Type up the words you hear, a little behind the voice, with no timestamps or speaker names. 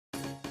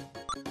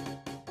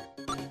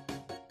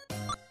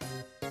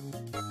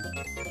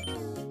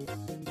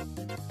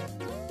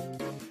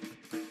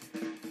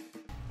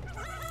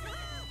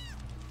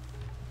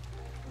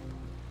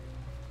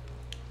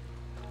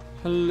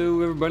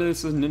Hello everybody,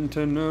 this is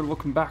Nintennerd.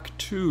 Welcome back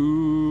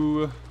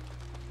to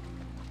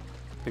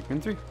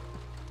Pikmin 3.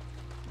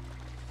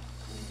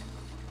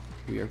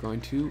 We are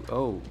going to...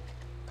 Oh.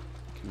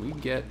 Can we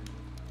get...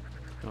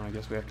 Oh, I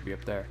guess we have to be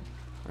up there.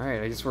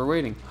 Alright, I guess we're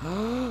waiting.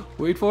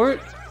 Wait for it!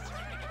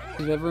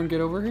 Did everyone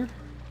get over here?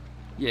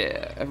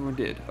 Yeah, everyone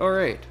did.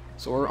 Alright,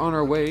 so we're on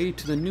our way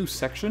to the new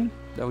section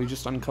that we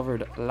just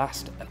uncovered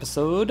last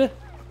episode.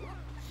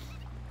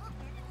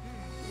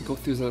 Go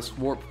through this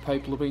warp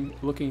pipe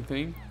looking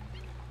thing.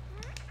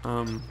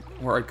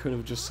 Or I could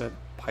have just said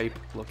pipe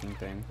looking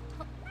thing.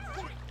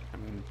 I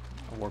mean,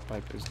 a warp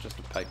pipe is just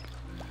a pipe.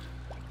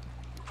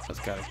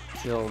 Let's gotta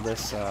kill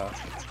this,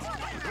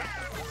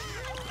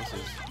 this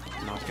is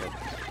not good.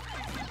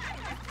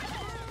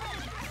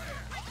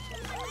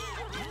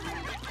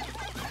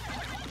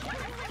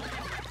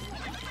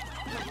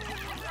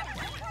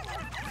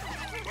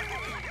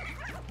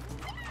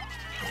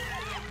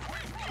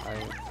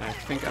 I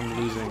think I'm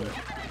losing.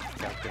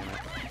 God damn it.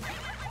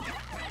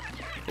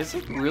 Is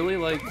it really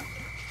like...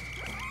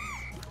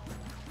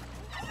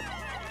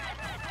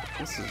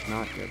 This is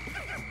not good.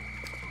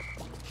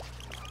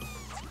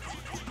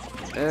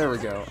 There we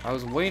go. I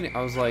was waiting.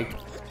 I was like,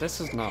 this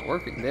is not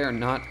working. They are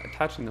not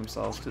attaching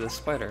themselves to this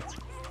spider.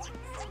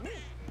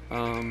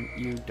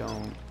 You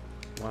don't...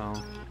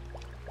 Well...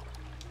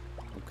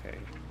 Okay.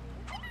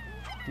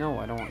 No,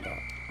 I don't want that.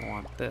 I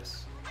want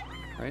this.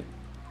 Right?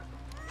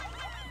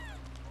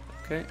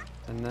 Okay,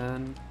 and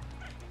then...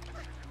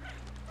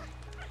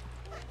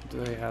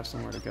 Do they have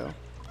somewhere to go?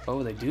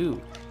 Oh, they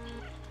do.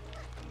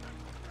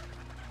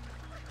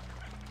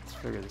 Let's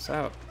figure this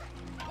out.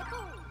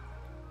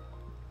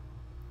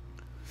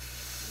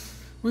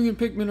 Winged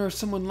Pikmin are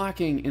someone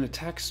lacking in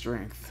attack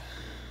strength.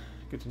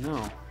 Good to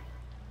know.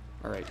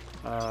 Alright,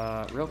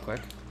 real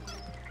quick.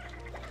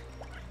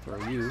 Throw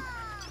you.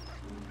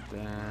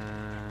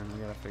 Then we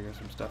gotta figure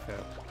some stuff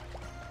out.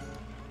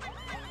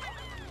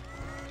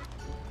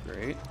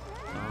 Great.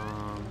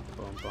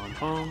 Boom, boom,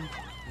 boom.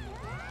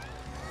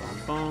 Boom,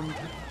 boom.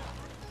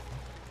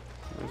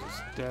 There's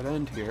this dead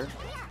end here.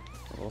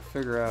 We'll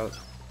figure out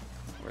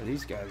where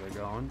these guys are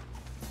going.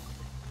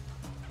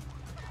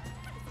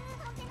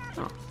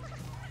 Oh.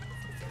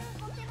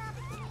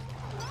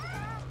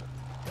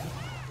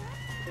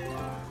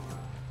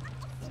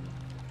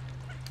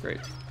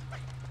 Great.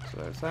 So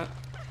there's that.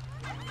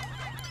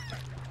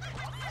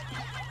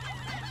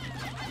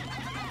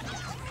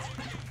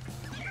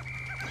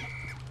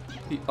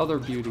 The other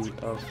beauty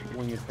of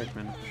Winged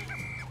Pikmin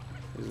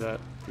is that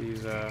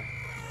these,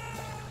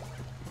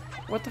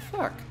 what the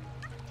fuck?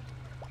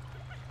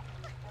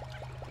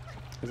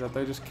 Is that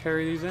they just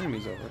carry these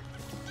enemies over.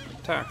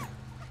 Attack.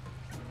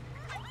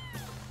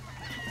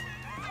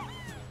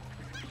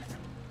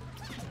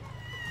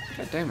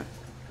 God damn it.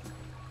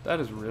 That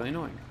is really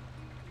annoying.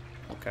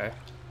 Okay.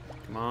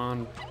 Come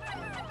on.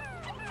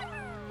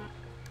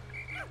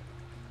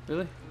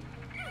 Really?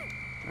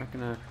 Not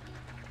gonna...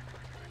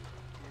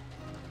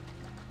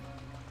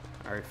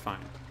 Alright, fine.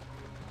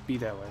 Be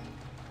that way.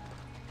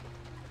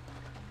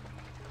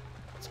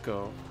 Let's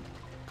go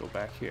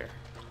back here.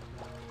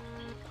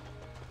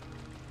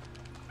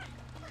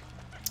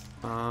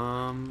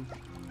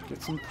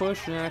 Get some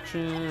push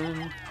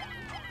action.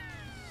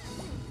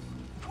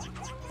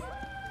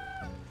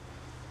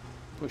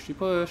 Pushy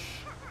push.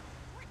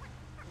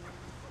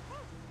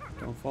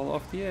 Don't fall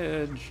off the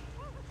edge.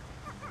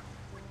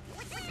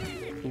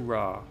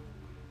 Hoorah.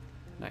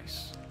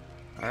 Nice.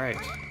 Alright.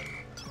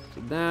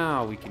 So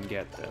now we can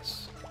get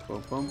this.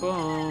 Boom, boom,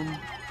 boom.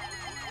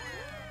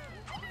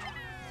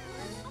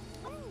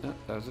 Oh,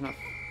 that was enough.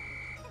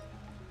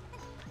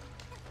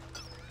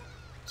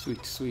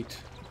 Sweet, sweet.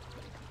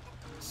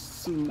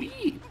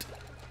 Sweet!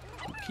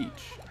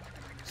 Peach.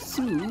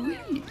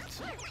 Sweet!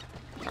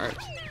 Alright.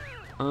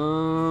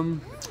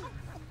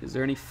 Is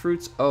there any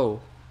fruits?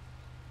 Oh.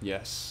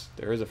 Yes,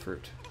 there is a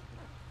fruit.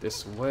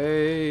 This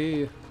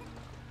way.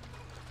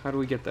 How do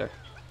we get there?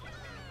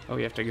 Oh,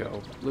 we have to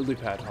go lily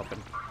pad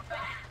hopping.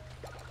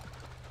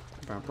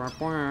 Gotta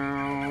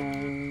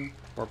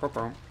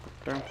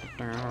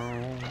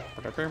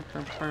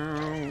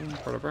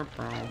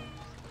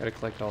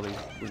collect all these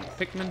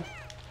Pikmin,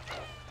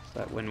 so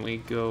that when we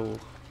go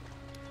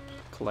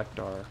collect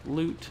our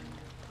loot,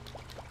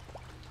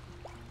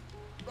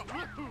 I'm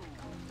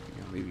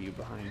gonna leave you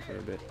behind for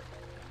a bit.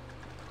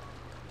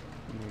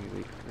 When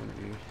we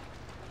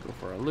go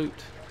for our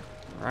loot,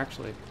 or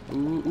actually,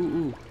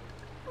 ooh.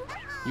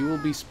 You will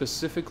be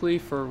specifically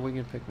for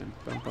Winged Pikmin.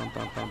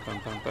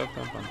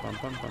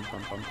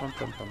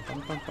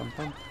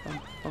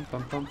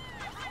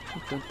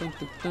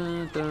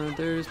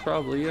 There's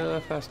probably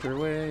a faster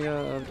way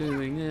of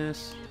doing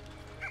this.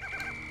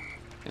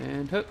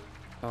 And hook.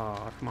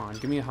 Oh, come on.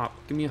 Give me a hop.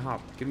 Give me a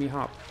hop. Give me a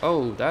hop.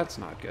 Oh, that's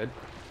not good.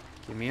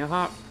 Give me a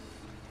hop.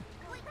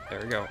 There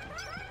we go.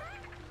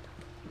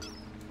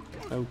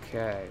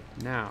 Okay,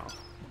 now.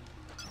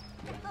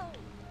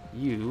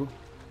 You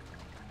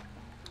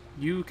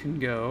can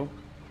go.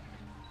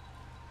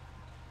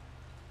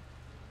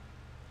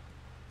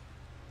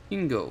 You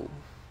can go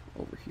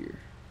over here,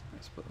 I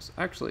suppose.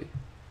 Actually,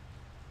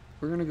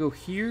 we're gonna go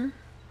here,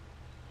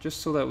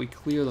 just so that we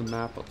clear the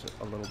map a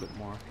little bit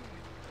more.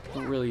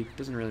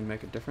 Doesn't really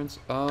make a difference.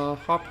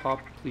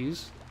 Hop,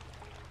 please.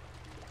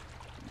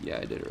 Yeah,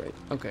 I did it right.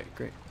 Okay,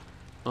 great.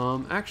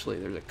 Actually,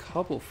 there's a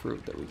couple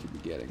fruit that we could be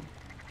getting.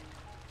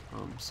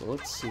 So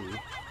let's see.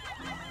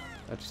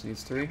 That just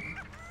needs 3.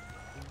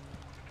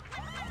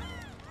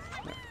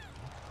 No, you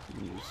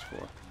can use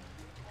 4.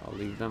 I'll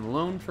leave them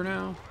alone for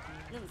now.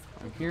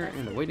 I'm here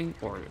and awaiting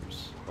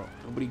orders. Oh,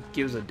 nobody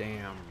gives a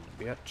damn,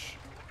 bitch.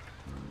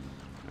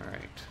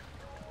 Alright.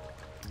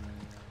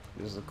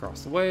 This is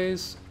across the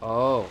ways.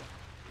 Oh.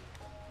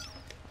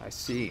 I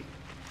see.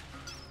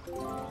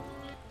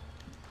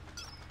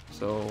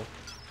 So,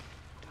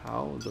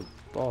 how the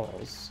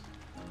balls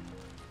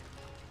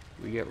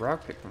we get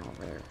rock Pikmin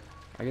over there?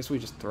 I guess we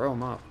just throw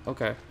them up.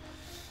 Okay.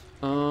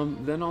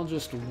 Then I'll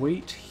just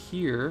wait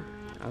here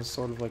as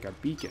sort of like a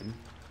beacon.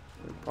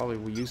 There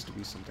probably used to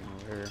be something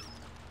over here.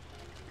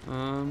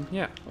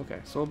 Yeah, okay.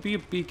 So I'll be a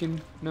beacon.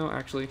 No,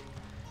 actually,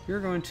 you're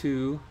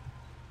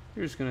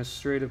just gonna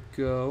straight up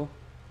go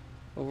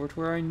over to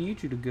where I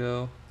need you to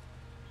go.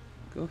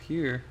 Go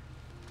here.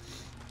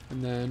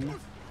 And then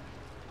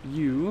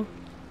you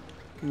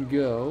can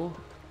go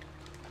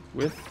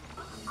with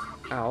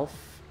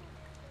Alf,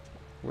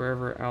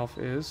 wherever Alf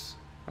is.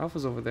 Alf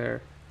is over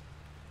there.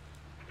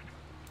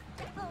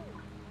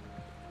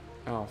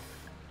 Alf,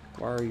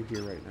 why are you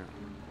here right now?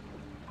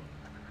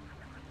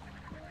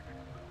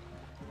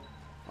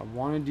 I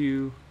wanted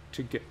you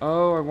to get...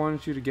 Oh, I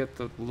wanted you to get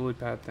the lily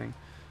pad thing.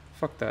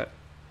 Fuck that.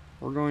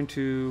 We're going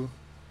to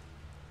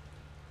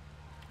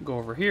go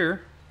over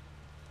here.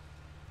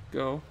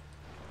 Go.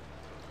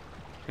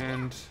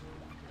 And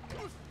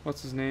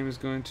what's his name is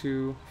going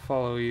to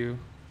follow you.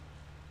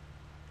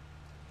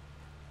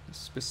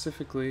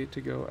 Specifically to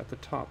go at the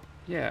top.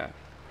 Yeah.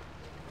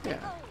 Yeah.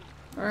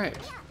 Alright.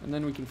 And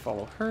then we can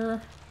follow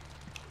her.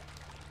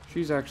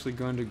 She's actually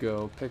going to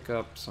go pick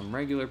up some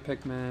regular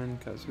Pikmin,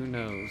 because who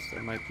knows,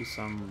 there might be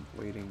some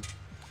waiting.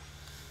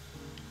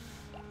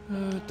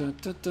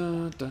 Let's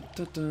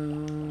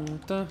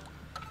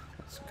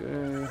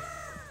go.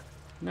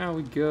 Now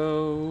we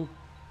go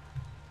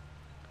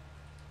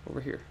over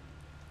here.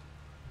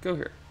 Go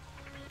here.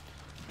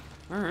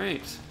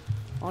 Alright.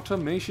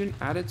 Automation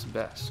at its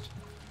best.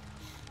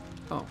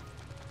 Oh,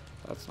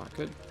 that's not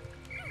good.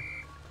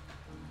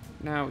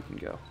 Now we can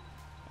go.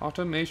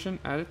 Automation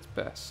at its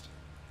best.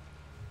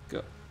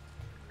 Go.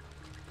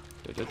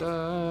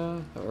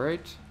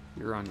 Alright,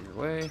 you're on your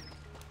way.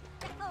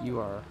 You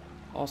are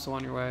also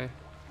on your way.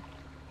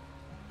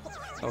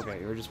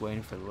 Okay, you were just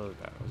waiting for the load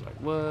pad. I was like,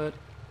 what?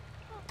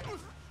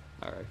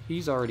 Alright,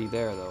 he's already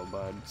there though,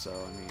 bud, so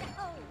I mean...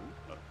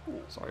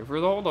 Sorry for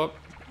the hold up.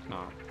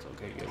 No, it's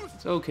okay, good.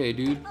 It's okay,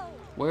 dude.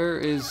 Where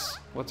is...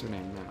 What's her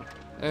name now?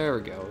 There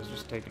we go, it was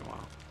just taking a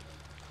while.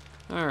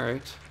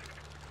 Alright.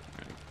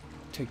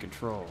 Take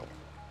control.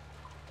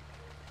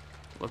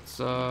 Let's,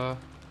 go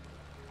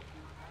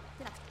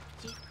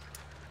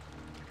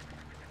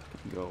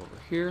over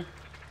here.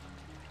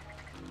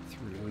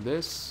 Through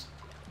this.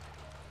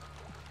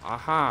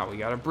 Aha, we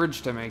got a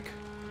bridge to make.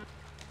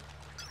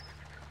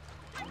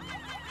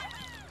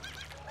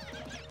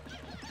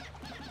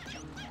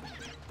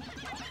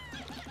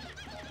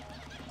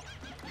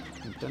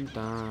 Dun,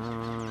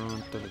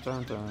 dun, dun,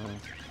 dun, dun.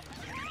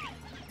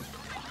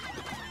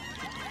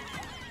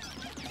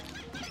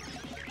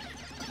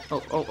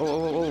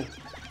 Oh.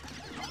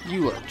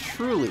 You are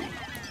truly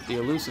the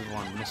elusive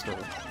one, Mr.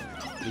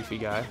 Leafy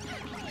guy.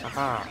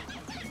 Aha.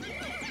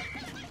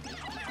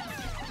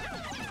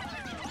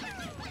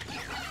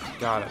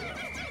 Got it.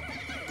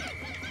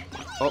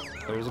 Oh,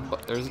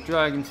 there's a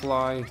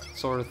dragonfly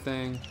sort of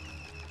thing.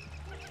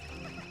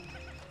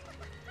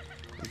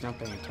 He's not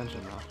paying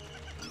attention though.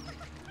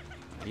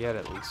 Not yet,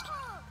 at least.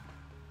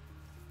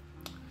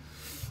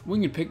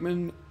 Winged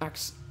Pikmin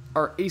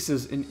are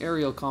aces in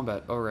aerial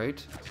combat.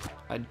 Alright.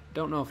 I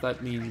don't know if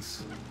that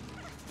means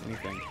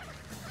anything.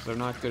 They're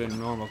not good in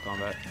normal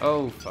combat.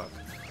 Oh, fuck.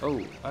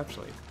 Oh,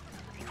 actually.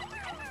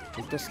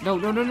 Take this. No.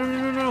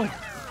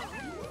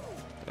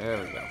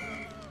 There we go.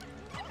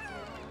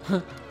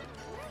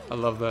 I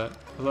love that.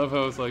 I love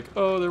how it's like,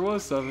 oh, there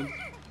was 7.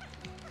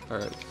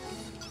 Alright.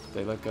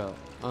 They let go.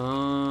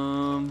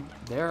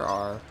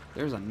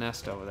 There's a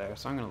nest over there,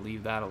 so I'm gonna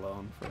leave that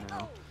alone for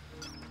now.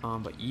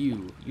 But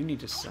you need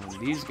to send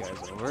these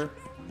guys over.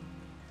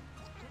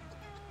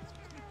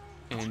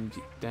 And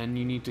then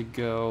you need to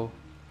go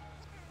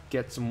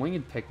get some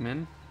winged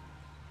Pikmin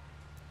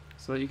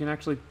so that you can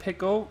actually pick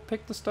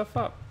the stuff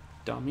up,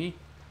 dummy.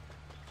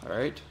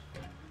 Alright.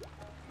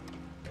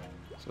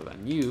 So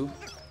then you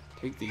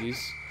take these.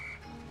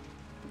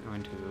 I'm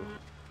going to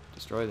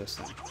destroy this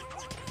thing.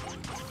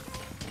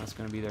 That's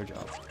going to be their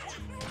job.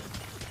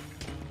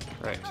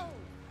 Right.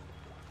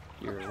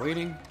 You're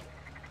waiting.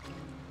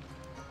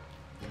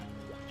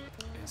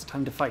 It's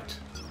time to fight.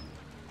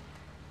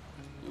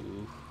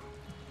 Ooh.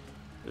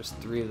 There's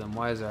 3 of them.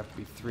 Why does there have to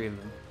be 3 of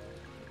them?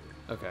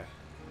 Okay.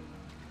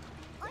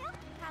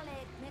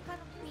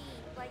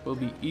 We'll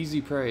be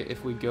easy prey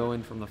if we go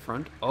in from the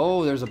front.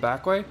 Oh, there's a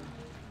back way?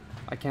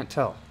 I can't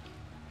tell.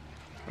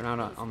 We're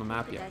not on the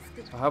map yet.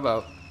 So how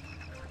about...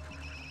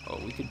 Oh,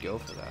 we could go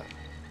for that.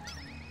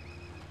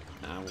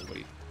 Nah, we'll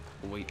wait.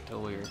 We'll wait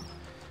till we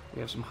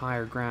have some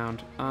higher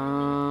ground.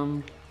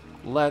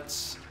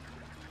 Let's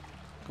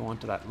go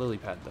onto that lily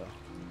pad, though.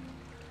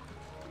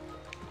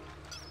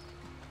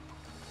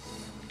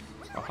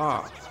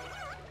 Aha!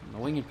 And the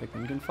winged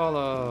Pikmin can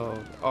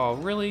follow. Oh,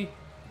 really?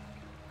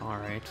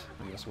 Alright,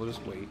 I guess we'll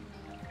just wait.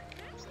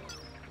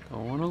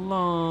 Going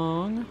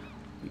along.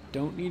 We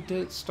don't need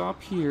to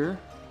stop here.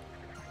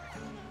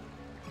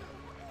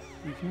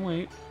 We can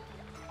wait.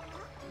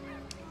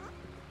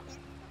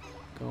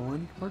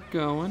 Going, we're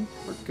going,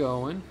 we're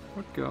going,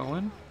 we're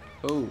going.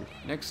 Oh,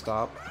 next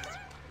stop.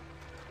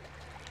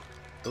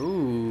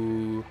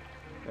 Ooh,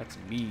 got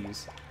some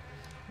bees.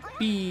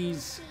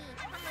 Bees!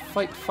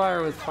 Fight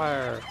fire with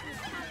fire.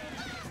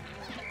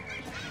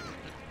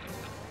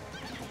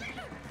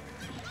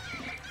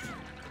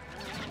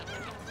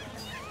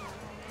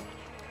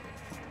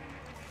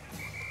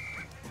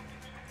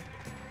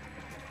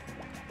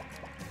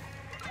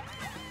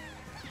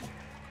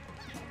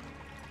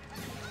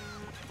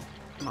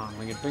 Come on,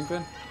 winged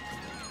Pikmin.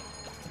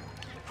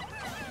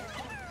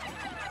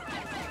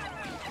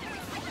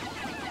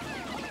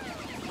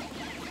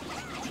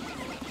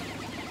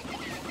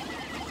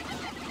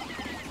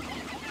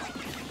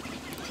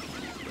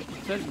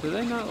 Do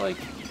they not, like,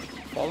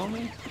 follow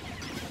me?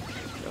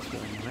 That's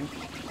really annoying.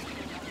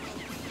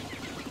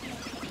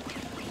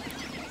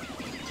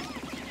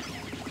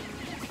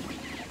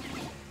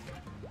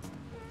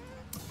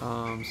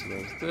 So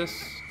there's this.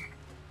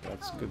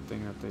 That's a good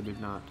thing that they did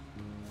not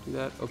do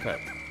that. Okay.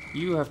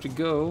 You have to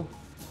go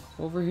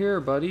over here,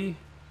 buddy.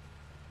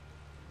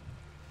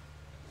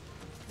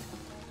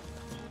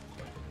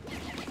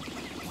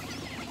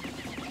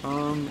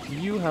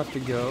 You have to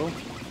go.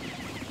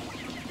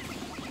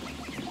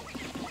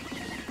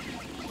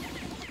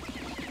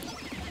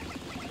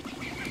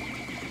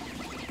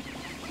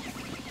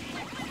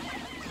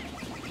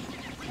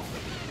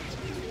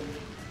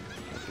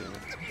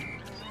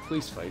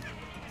 Please fight.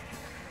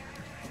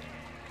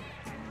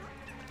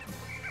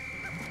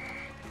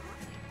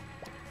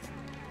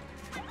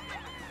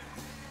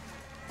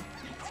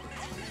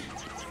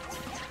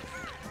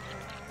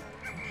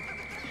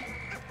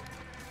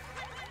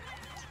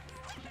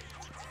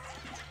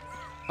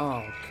 Oh,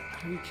 are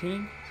you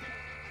kidding?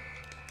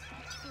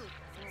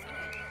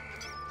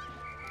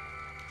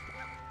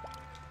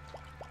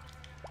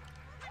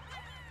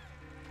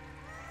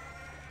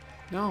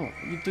 No,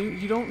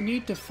 you don't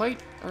need to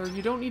fight, or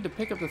you don't need to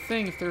pick up the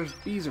thing if there's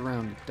bees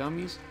around, you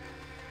dummies.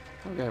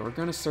 Okay, we're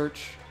gonna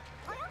search.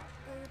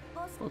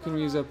 What can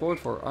we use that board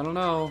for? I don't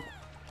know.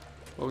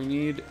 But we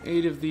need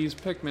 8 of these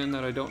Pikmin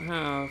that I don't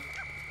have.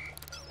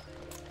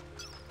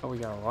 Oh, we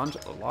got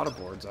a lot of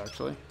boards,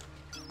 actually.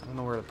 I don't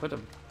know where to put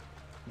them.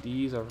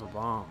 These are for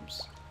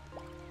bombs,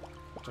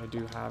 which I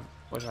do have,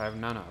 which I have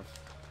none of.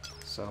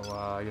 So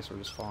I guess we're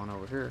just falling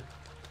over here.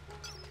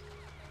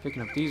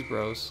 Picking up these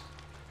bros.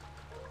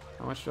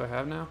 How much do I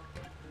have now?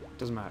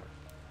 Doesn't matter.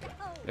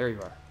 There you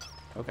are.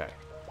 Okay.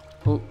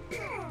 Oh,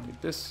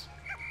 get this.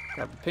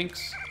 Grab the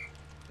pinks.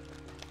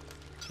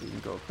 So you can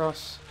go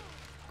across.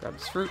 Grab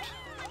this fruit.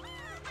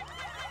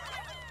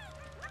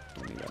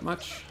 Don't need that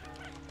much.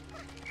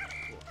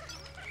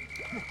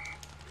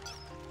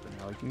 But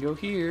now we can go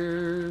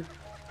here.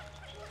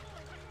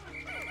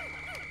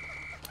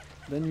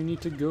 Then you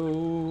need to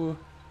go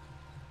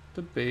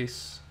to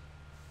base.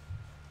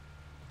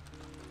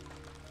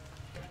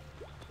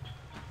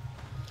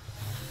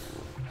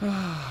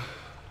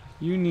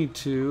 You need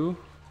to...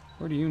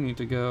 Where do you need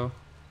to go?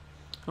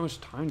 How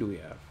much time do we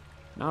have?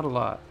 Not a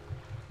lot.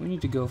 We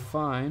need to go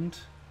find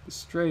the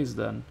strays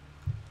then.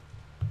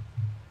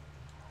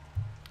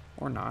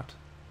 Or not.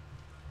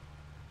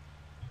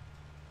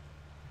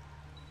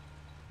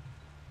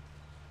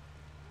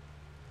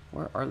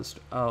 Where are the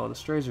oh, the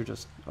strays are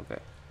just... Okay.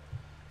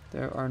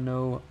 There are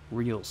no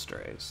real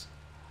strays.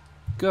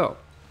 Go!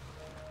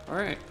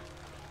 Alright.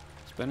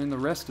 Spending the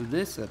rest of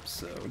this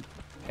episode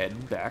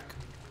heading back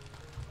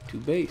to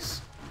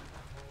base.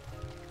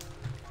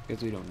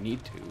 Because we don't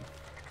need to.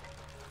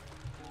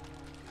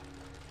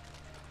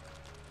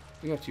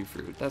 We got 2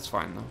 fruit. That's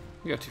fine though.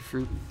 We got 2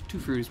 fruit. 2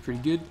 fruit is pretty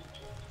good.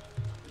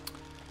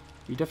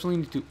 We definitely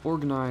need to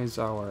organize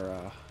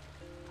our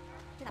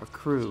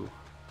crew.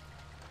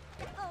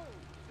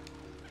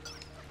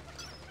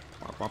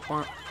 Womp, womp,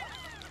 womp.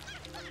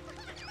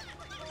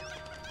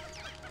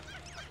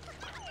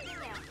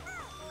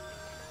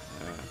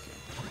 Okay.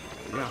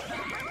 Yeah.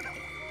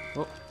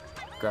 Oh,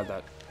 grab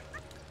that.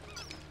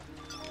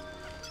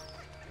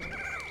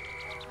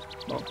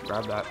 Oh,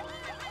 grab that.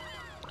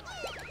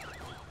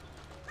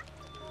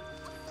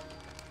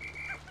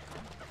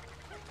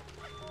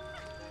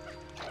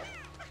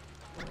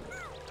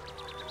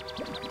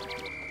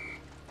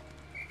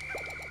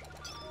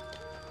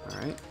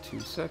 Alright, 2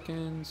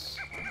 seconds.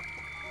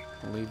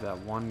 I'll leave that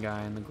one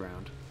guy in the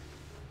ground.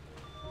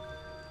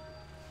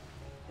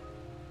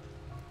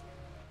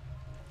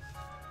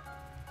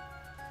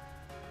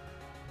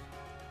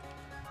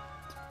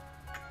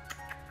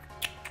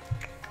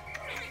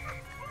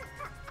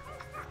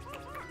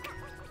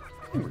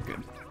 I think we're good.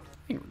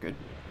 I think we're good.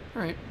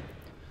 Alright.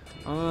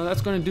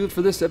 That's going to do it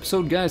for this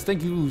episode, guys.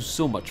 Thank you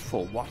so much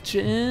for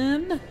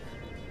watching.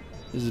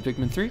 This is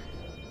Pikmin3,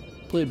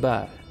 played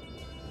by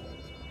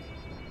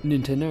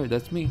Nintennerd.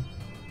 That's me.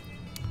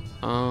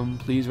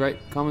 Please write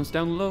comments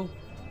down below.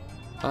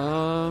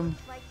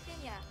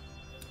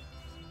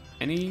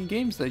 Any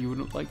games that you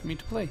would like me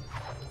to play.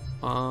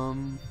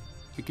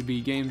 It could be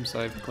games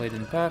I've played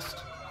in the past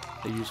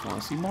that you just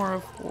want to see more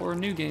of, or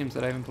new games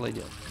that I haven't played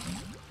yet.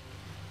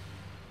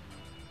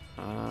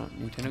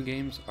 Nintendo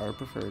games are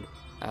preferred,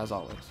 as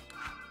always.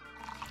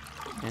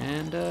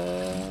 And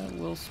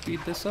we'll speed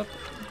this up.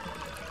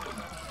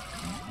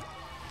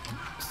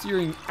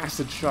 Searing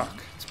Acid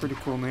Shock. It's a pretty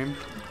cool name.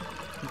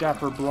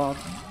 Dapper Blob.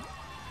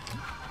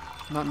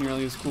 Not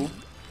nearly as cool.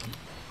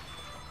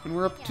 And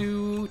we're up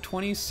to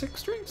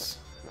 26 drinks.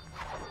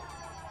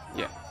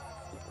 Yeah.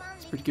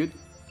 It's pretty good.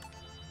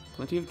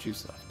 Plenty of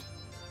juice left.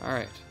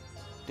 Alright.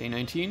 Day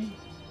 19.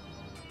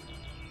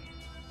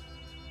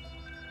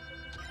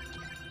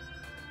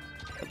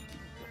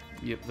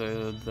 Yep,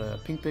 the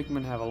pink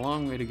Pikmin have a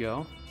long way to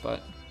go,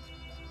 but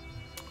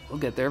we'll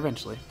get there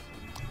eventually.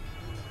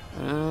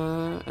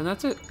 And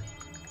that's it.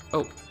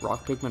 Oh,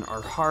 rock Pikmin are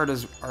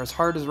as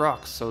hard as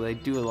rocks, so they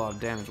do a lot of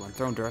damage when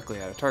thrown directly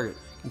at a target.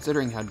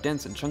 Considering how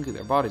dense and chunky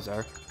their bodies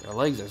are, their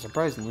legs are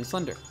surprisingly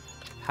slender.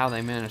 How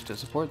they manage to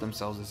support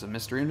themselves is a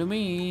mystery to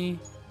me.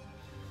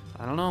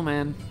 I don't know,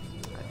 man.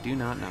 I do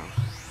not know.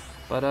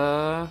 But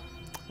I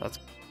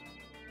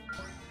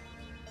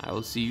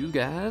will see you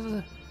guys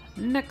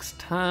next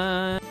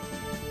time.